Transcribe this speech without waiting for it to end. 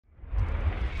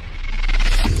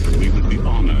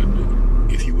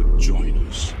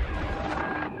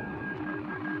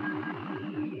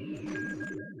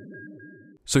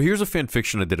So here's a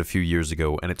fanfiction I did a few years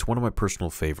ago, and it's one of my personal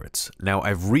favorites. Now,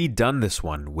 I've redone this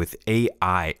one with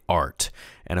AI art,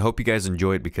 and I hope you guys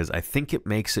enjoy it because I think it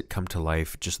makes it come to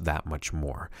life just that much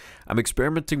more. I'm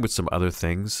experimenting with some other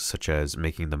things, such as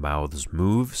making the mouths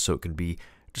move so it can be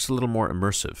just a little more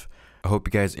immersive. I hope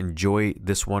you guys enjoy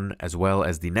this one as well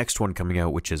as the next one coming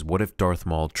out, which is What If Darth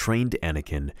Maul Trained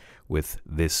Anakin with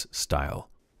this style.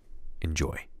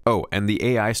 Enjoy. Oh, and the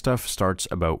AI stuff starts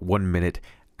about 1 minute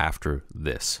after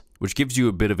this, which gives you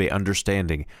a bit of an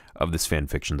understanding of this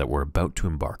fanfiction that we're about to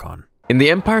embark on. In The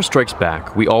Empire Strikes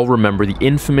Back, we all remember the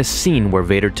infamous scene where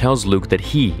Vader tells Luke that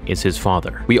he is his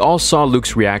father. We all saw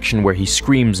Luke's reaction where he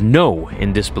screams no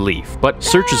in disbelief, but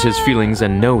searches his feelings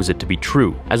and knows it to be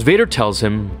true. As Vader tells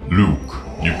him, "Luke,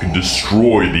 you can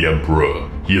destroy the Emperor.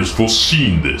 He has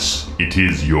foreseen this. It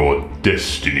is your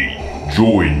destiny.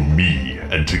 Join me,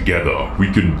 and together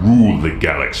we can rule the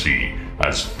galaxy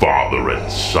as father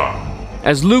and son."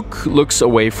 As Luke looks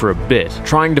away for a bit,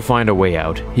 trying to find a way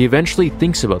out, he eventually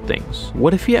thinks about things.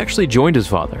 What if he actually joined his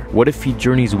father? What if he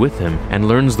journeys with him and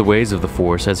learns the ways of the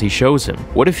Force as he shows him?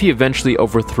 What if he eventually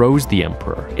overthrows the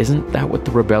Emperor? Isn't that what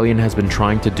the rebellion has been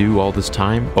trying to do all this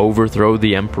time? Overthrow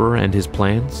the Emperor and his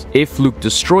plans? If Luke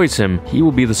destroys him, he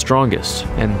will be the strongest,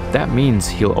 and that means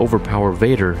he'll overpower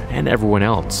Vader and everyone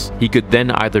else. He could then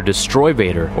either destroy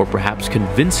Vader or perhaps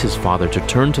convince his father to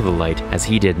turn to the light as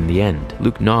he did in the end.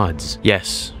 Luke nods.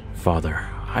 "Yes, Father,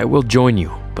 I will join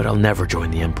you, but I'll never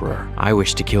join the Emperor. I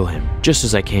wish to kill him, just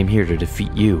as I came here to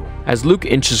defeat you." As Luke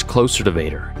inches closer to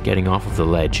Vader, getting off of the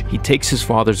ledge, he takes his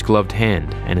father's gloved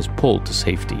hand and is pulled to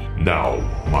safety. "Now,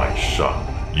 my son,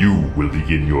 you will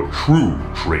begin your true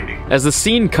training." As the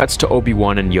scene cuts to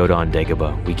Obi-Wan and Yoda on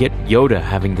Dagobah, we get Yoda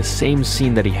having the same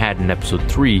scene that he had in Episode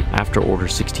 3 after Order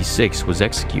 66 was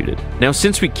executed. Now,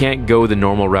 since we can't go the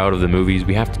normal route of the movies,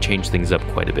 we have to change things up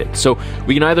quite a bit. So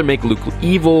we can either make Luke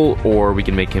evil, or we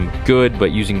can make him good,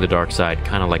 but using the dark side,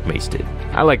 kind of like Mace did.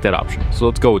 I like that option, so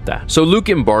let's go with that. So Luke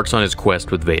embarks on his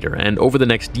quest with Vader, and over the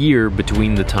next year,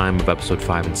 between the time of Episode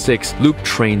 5 and 6, Luke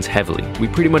trains heavily. We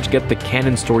pretty much get the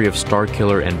canon story of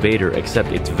Starkiller and Vader,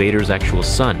 except it's Vader's actual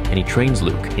son, and he trains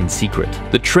Luke in secret.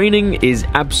 The training is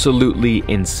absolutely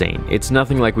insane. It's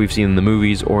nothing like we've seen in the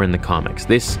movies or in the comics.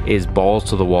 This is balls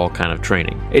to the wall kind of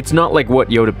training. It's not like what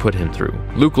Yoda put him through.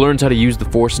 Luke learns how to use the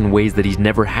Force in ways that he's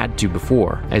never had to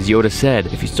before. As Yoda said,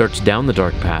 if he starts down the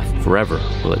dark path, forever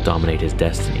will it dominate his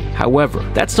destiny. However,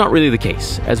 that's not really the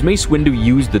case. As Mace Windu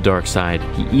used the dark side,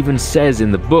 he even says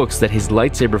in the books that his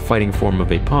lightsaber fighting form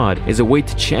of a pod is a way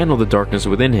to channel the darkness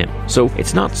within him. So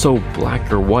it's not so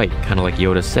black or white, kind of like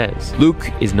Yoda says.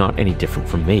 Luke is not any different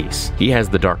from Mace. He has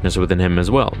the darkness within him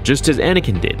as well, just as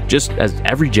Anakin did, just as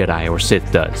every Jedi or Sith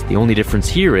does. The only difference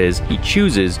here is he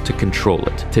chooses to control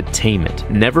it, to tame it,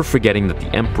 never forgetting that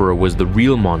the Emperor was the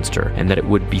real monster and that it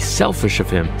would be selfish of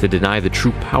him to deny the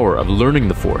true power of learning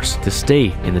the Force, to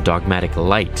stay in the dogmatic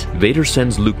light. Vader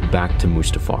sends Luke back to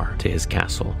Mustafar, to his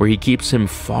castle, where he keeps him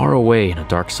far away in a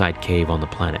dark side cave on the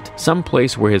planet, some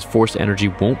place where his Force energy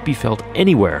won't be felt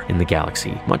anywhere in the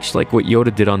galaxy, much like what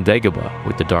Yoda did on Dagobah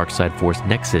with the dark side Force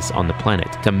nexus on the planet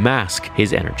to mask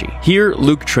his energy. Here,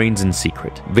 Luke trains in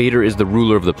secret. Vader is the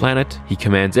ruler of the planet, he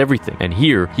commands everything, and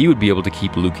here he would be able to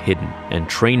keep Luke hidden and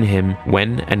train him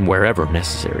when and wherever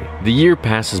necessary. The year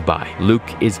passes by.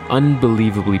 Luke is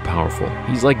unbelievably powerful.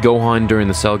 He's like Gohan during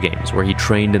the Cell games, where he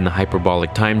trained in the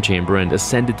hyperbolic time chamber and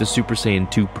ascended to Super Saiyan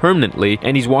 2 permanently,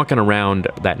 and he's walking around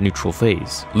that neutral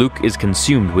phase. Luke is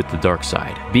consumed with the dark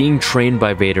side. Being trained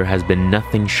by Vader has been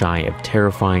nothing shy of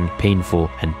terrifying, painful,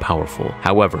 and powerful.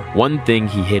 However, one thing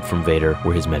he hid from Vader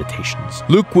were his meditations.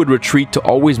 Luke would retreat to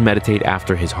always meditate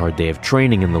after his hard day of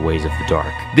training in the ways of the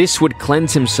dark. This would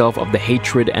cleanse himself of the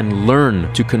hatred and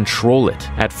learn to control it.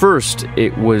 At first,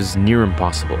 it was near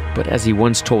impossible, but as he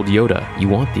once told Yoda, you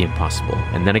want the impossible.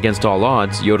 And then against all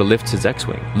odds, Yoda lifts his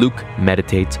X-Wing. Luke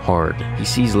meditates hard. He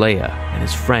sees Leia and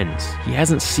his friends. He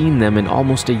hasn't seen them in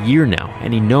almost a year now,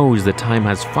 and he knows the time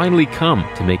has finally come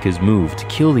to make his move to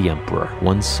kill the Emperor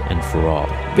once and for all.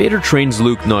 Vader trains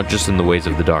Luke not just in the ways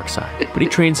of the dark side, but he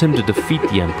trains him to defeat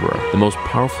the Emperor, the most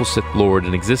powerful Sith Lord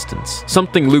in existence,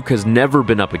 something Luke has never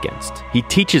been up against. He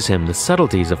teaches him the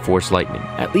subtleties of Force lightning,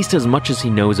 at least as much as he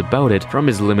knows about it from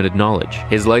his limited knowledge.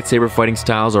 His lightsaber fighting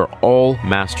styles are all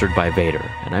mastered by Vader,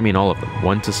 and I mean all of them,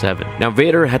 1 to 7. Now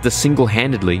Vader had to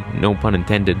single-handedly, no pun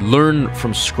intended, learn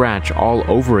from scratch all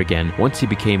over again once he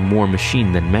became more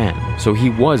machine than man, so he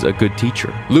was a good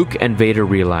teacher. Luke and Vader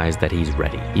realize that he's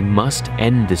ready. He must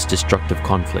end this destructive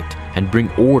conflict and bring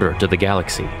order to the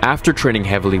galaxy. After training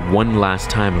heavily one last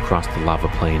time across the lava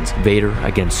plains, Vader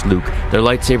against Luke, their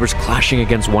lightsabers clashing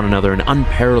against one another in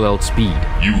unparalleled speed.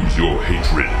 Use your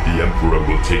hatred. The Emperor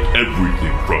will take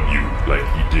everything from you, like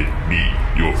he did me.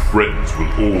 Your friends will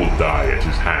all die at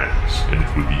his hands, and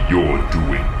it will be your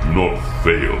doing. Do not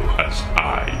fail as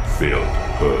I failed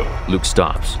her. Luke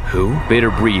stops. Who? Vader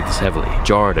breathes heavily,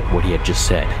 jarred at what he had just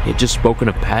said. He had just spoken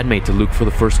of Padme to Luke for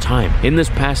the first time. In this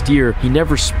past year, he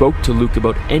never spoke to Luke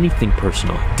about anything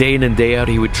personal. Day in and day out,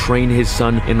 he would train his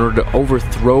son in order to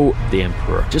overthrow the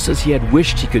Emperor, just as he had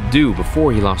wished he could do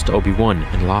before he lost to Obi-Wan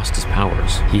and lost his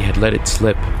powers. He had let it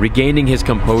slip. Regaining his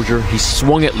composure, he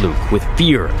swung at Luke with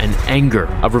fear and anger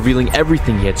of revealing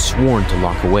everything he had sworn to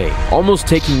lock away, almost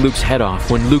taking Luke's head off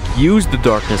when Luke used the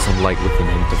darkness and light within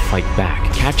him to fight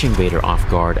back, catching Vader off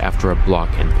guard after a block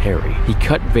and parry. He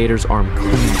cut Vader's arm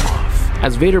clean off.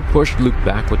 As Vader pushed Luke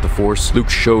back with the Force, Luke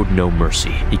showed no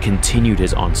mercy. He continued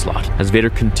his onslaught, as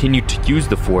Vader continued to use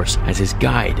the Force as his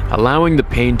guide, allowing the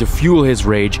pain to fuel his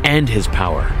rage and his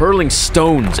power, hurling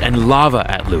stones and lava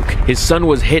at Luke. His son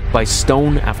was hit by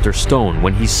stone after stone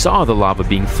when he saw the lava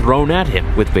being thrown at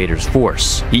him with Vader's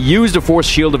Force. He used a Force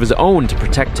shield of his own to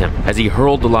protect him as he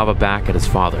hurled the lava back at his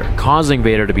father, causing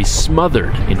Vader to be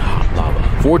smothered in hot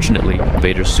lava. Fortunately,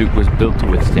 Vader's suit was built to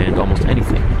withstand almost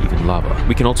anything, even lava.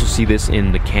 We can also see this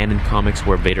in the canon comics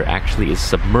where Vader actually is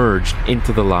submerged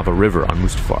into the lava river on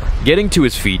Mustafar. Getting to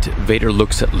his feet, Vader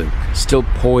looks at Luke, still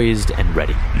poised and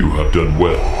ready. You have done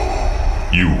well.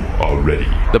 You are ready.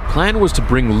 The plan was to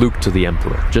bring Luke to the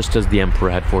Emperor, just as the Emperor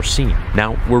had foreseen.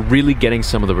 Now, we're really getting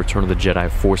some of the Return of the Jedi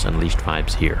Force Unleashed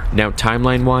vibes here. Now,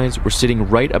 timeline-wise, we're sitting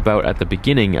right about at the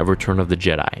beginning of Return of the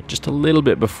Jedi, just a little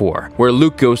bit before, where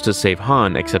Luke goes to save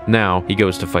Han, except now he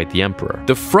goes to fight the Emperor.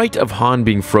 The fright of Han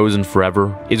being frozen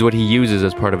forever is what he uses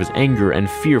as part of his anger and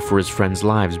fear for his friends'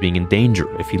 lives being in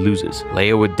danger if he loses.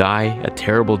 Leia would die a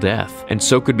terrible death, and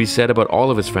so could be said about all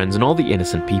of his friends and all the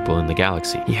innocent people in the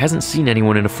galaxy. He hasn't seen anyone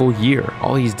in a full year.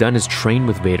 All he's done is train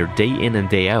with Vader day in and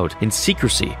day out in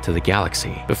secrecy to the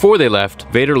galaxy. Before they left,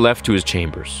 Vader left to his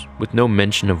chambers, with no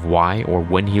mention of why or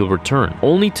when he'll return,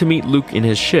 only to meet Luke in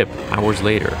his ship hours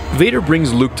later. Vader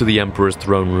brings Luke to the Emperor's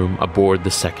throne room aboard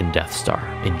the second Death Star,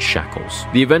 in shackles.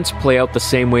 The events play out the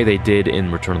same way they did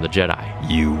in Return of the Jedi.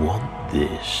 You want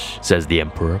this, says the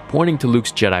Emperor, pointing to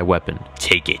Luke's Jedi weapon.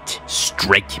 Take it.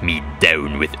 Strike me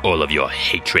down with all of your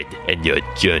hatred, and your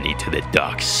journey to the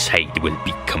dark side will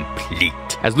be complete.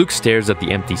 As Luke stares at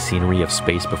the empty scenery of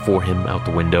space before him out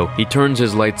the window, he turns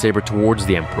his lightsaber towards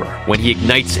the Emperor. When he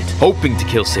ignites it, hoping to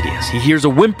kill Sidious, he hears a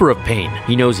whimper of pain.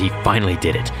 He knows he finally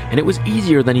did it, and it was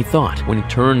easier than he thought. When he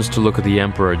turns to look at the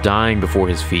Emperor dying before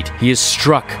his feet, he is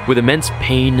struck with immense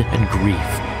pain and grief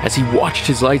as he watched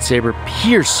his lightsaber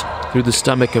pierce through the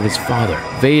stomach of his father.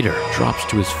 Vader drops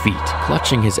to his feet,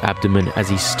 clutching his abdomen as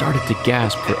he started to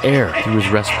gasp for air through his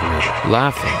respirator.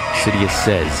 Laughing, Sidious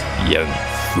says, "Young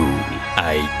fool,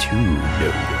 I too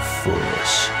know the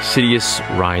Force." Sidious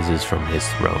rises from his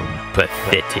throne.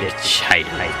 Pathetic child,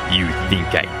 you think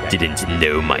I didn't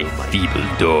know my feeble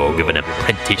dog of an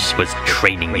apprentice was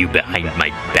training you behind my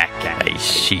back? I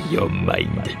see your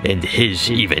mind, and his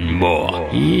even more.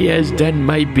 He has done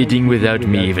my bidding without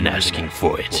me even asking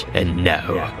for it, and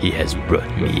now he has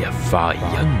brought me a far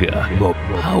younger, more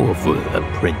powerful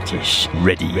apprentice,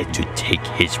 ready to take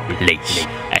his place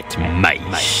at my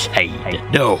side.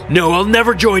 No, I'll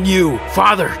never join you!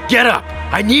 Father, get up!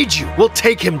 I need you! We'll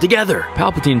take him together!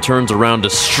 Palpatine turns around to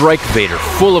strike Vader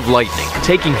full of lightning,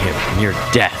 taking him near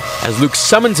death, as Luke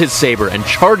summons his saber and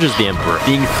charges the Emperor,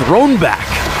 being thrown back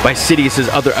by Sidious's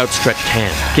other outstretched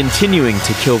hand, continuing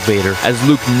to kill Vader. As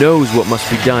Luke knows what must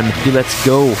be done, he lets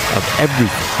go of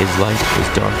everything. His life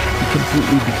is dark. He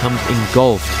completely becomes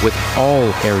engulfed with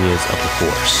all areas of the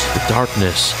Force. The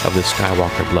darkness of the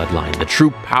Skywalker bloodline, the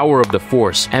true power of the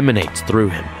Force emanates through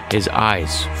him, his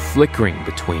eyes flickering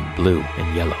between blue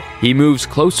and yellow. He moves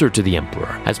closer to the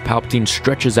Emperor as Palpatine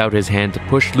stretches out his hand to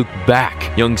push Luke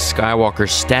back. Young Skywalker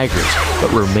staggers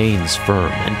but remains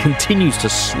firm and continues to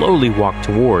slowly walk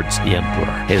towards the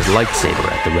Emperor, his lightsaber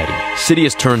at the ready.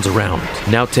 Sidious turns around,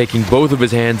 now taking both of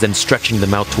his hands and stretching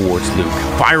them out towards Luke,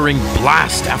 firing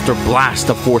blast after blast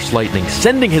of Force lightning,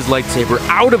 sending his lightsaber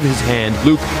out of his hand.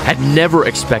 Luke had never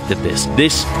expected this.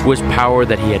 This was power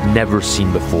that he had never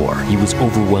seen before. He was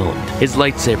overwhelmed, his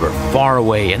lightsaber far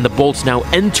away, and the bolts now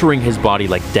entering his body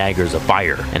like daggers of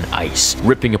fire and ice,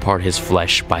 ripping apart his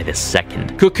flesh by the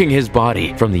second, cooking his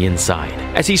body from the inside.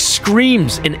 As he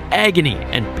screams in agony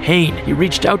and pain, he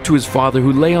reached out to his father,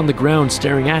 who lay on the ground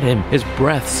staring at him, his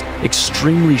breaths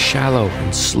extremely shallow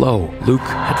and slow. Luke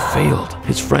had failed.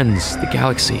 his friends, the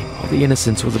galaxy. All the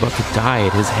innocence was about to die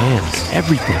at his hands.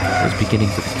 Everything was beginning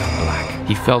to become black.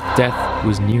 He felt death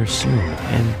was near soon,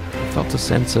 and he felt a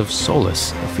sense of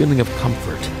solace, a feeling of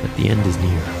comfort that the end is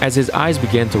near. As his eyes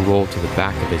began to roll to the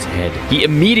back of his head, he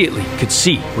immediately could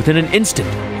see, within an instant.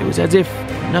 It was as if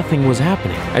nothing was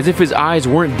happening, as if his eyes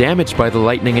weren't damaged by the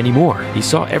lightning anymore. He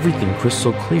saw everything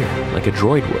crystal clear, like a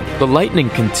droid would. The lightning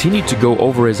continued to go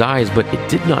over his eyes, but it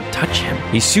did not touch him.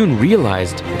 He soon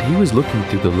realized that he was looking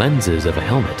through the lenses of a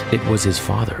helmet. It was his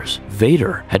father's.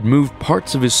 Vader had moved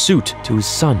parts of his suit to his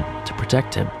son to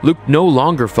protect him. Luke no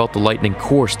longer felt the lightning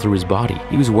course through his body.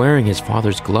 He was wearing his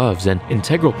father's gloves and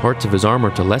integral parts of his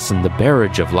armor to lessen the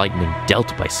barrage of lightning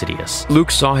dealt by Sidious.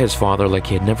 Luke saw his father like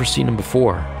he had never seen him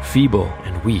before, feeble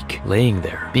and weak, laying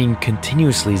there, being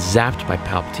continuously zapped by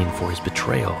Palpatine for his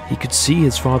betrayal. He could see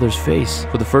his father's face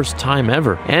for the first time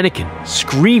ever. Anakin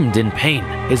screamed in pain.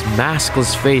 His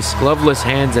maskless face, gloveless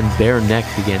hands, and bare neck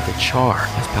began to char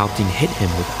as Palpatine hit him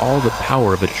with all the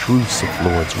power of a true Sith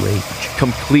Lord's rage.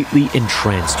 Completely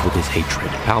entranced with his hatred,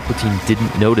 Palpatine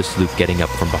didn't notice Luke getting up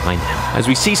from behind him. As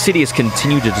we see Sidious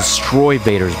continue to destroy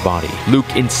Vader's body,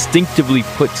 Luke instinctively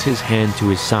puts his hand to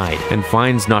his side and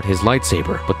finds not his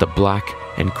lightsaber, but the black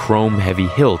and chrome-heavy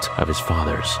hilt of his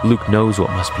father's. Luke knows what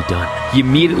must be done. He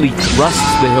immediately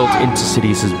thrusts the hilt into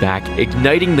Sidious's back,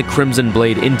 igniting the crimson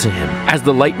blade into him. As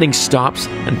the lightning stops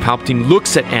and Palpatine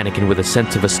looks at Anakin with a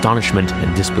sense of astonishment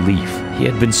and disbelief. He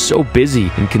had been so busy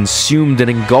and consumed and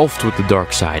engulfed with the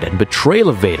dark side and betrayal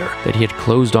of Vader that he had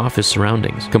closed off his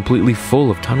surroundings, completely full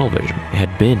of tunnel vision. It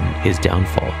had been his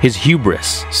downfall, his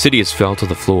hubris. Sidious fell to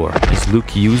the floor as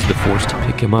Luke used the Force to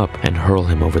pick him up and hurl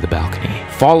him over the balcony,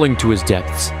 falling to his death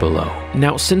below.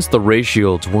 Now, since the ray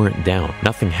shields weren't down,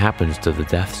 nothing happens to the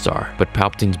Death Star, but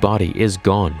Palpatine's body is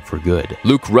gone for good.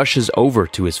 Luke rushes over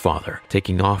to his father,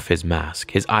 taking off his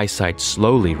mask, his eyesight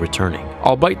slowly returning.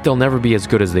 Albeit they'll never be as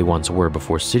good as they once were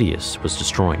before Sidious was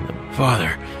destroying them.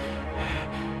 Father,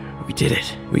 we did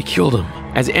it. We killed him.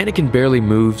 As Anakin barely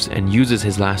moves and uses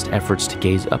his last efforts to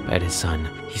gaze up at his son,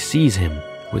 he sees him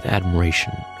with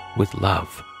admiration, with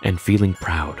love, and feeling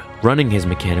proud. Running his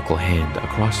mechanical hand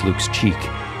across Luke's cheek,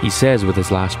 he says with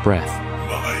his last breath,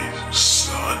 My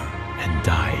son. and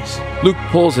dies. Luke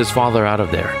pulls his father out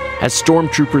of there. As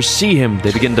stormtroopers see him,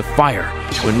 they begin to fire.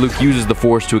 When Luke uses the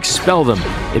Force to expel them,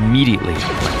 immediately,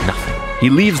 like nothing,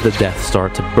 he leaves the Death Star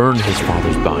to burn his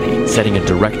father's body, setting a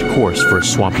direct course for a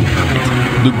swampy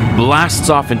planet. Luke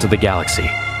blasts off into the galaxy,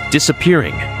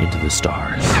 disappearing into the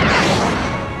stars.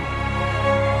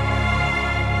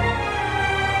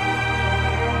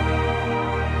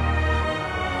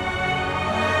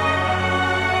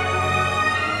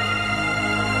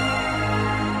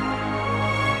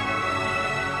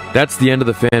 That's the end of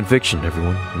the fan fiction,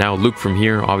 everyone. Now, Luke from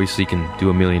here obviously can do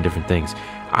a million different things.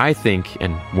 I think,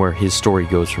 and where his story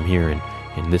goes from here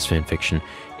in this fan fiction,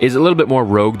 is a little bit more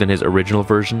rogue than his original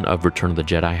version of Return of the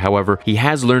Jedi. However, he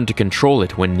has learned to control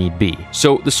it when need be.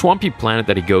 So the swampy planet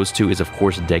that he goes to is of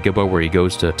course Dagobah, where he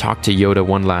goes to talk to Yoda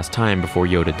one last time before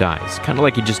Yoda dies. Kind of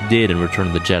like he just did in Return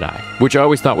of the Jedi. Which I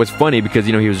always thought was funny because,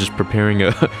 he was just preparing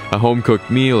a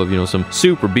home-cooked meal of, some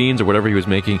soup or beans or whatever he was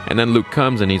making. And then Luke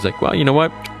comes and he's like, well, you know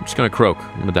what? I'm just gonna croak.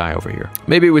 I'm gonna die over here.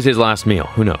 Maybe it was his last meal.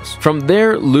 Who knows? From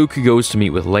there, Luke goes to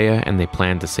meet with Leia and they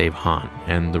plan to save Han.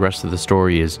 And the rest of the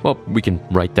story is, well, we can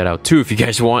write that out too if you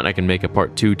guys want. I can make a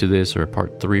part 2 to this or a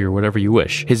part 3 or whatever you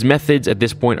wish. His methods at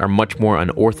this point are much more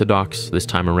unorthodox this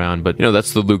time around, but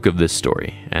that's the Luke of this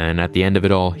story. And at the end of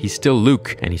it all, he's still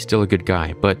Luke and he's still a good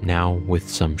guy, but now with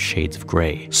some shades of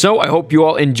gray. So I hope you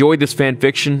all enjoyed this fan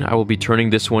fiction. I will be turning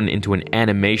this one into an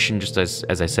animation, just as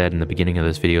I said in the beginning of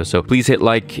this video. So please hit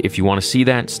like if you want to see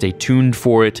that. Stay tuned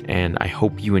for it, and I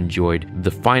hope you enjoyed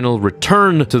the final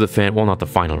return to the fan, well, not the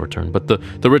final return, but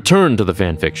the return to the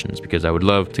fan fictions, because I would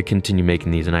love to continue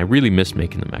making these, and I really miss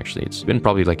making them, actually. It's been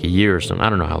probably like a year or something. I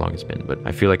don't know how long it's been, but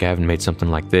I feel like I haven't made something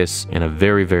like this in a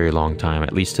very, very long time,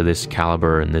 at least to this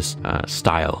caliber and this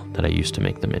style that I used to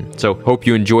make them in. So hope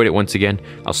you enjoyed it once again.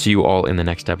 I'll see you all in the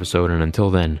next episode, and until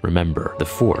then, remember, the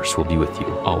Force will be with you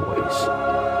always.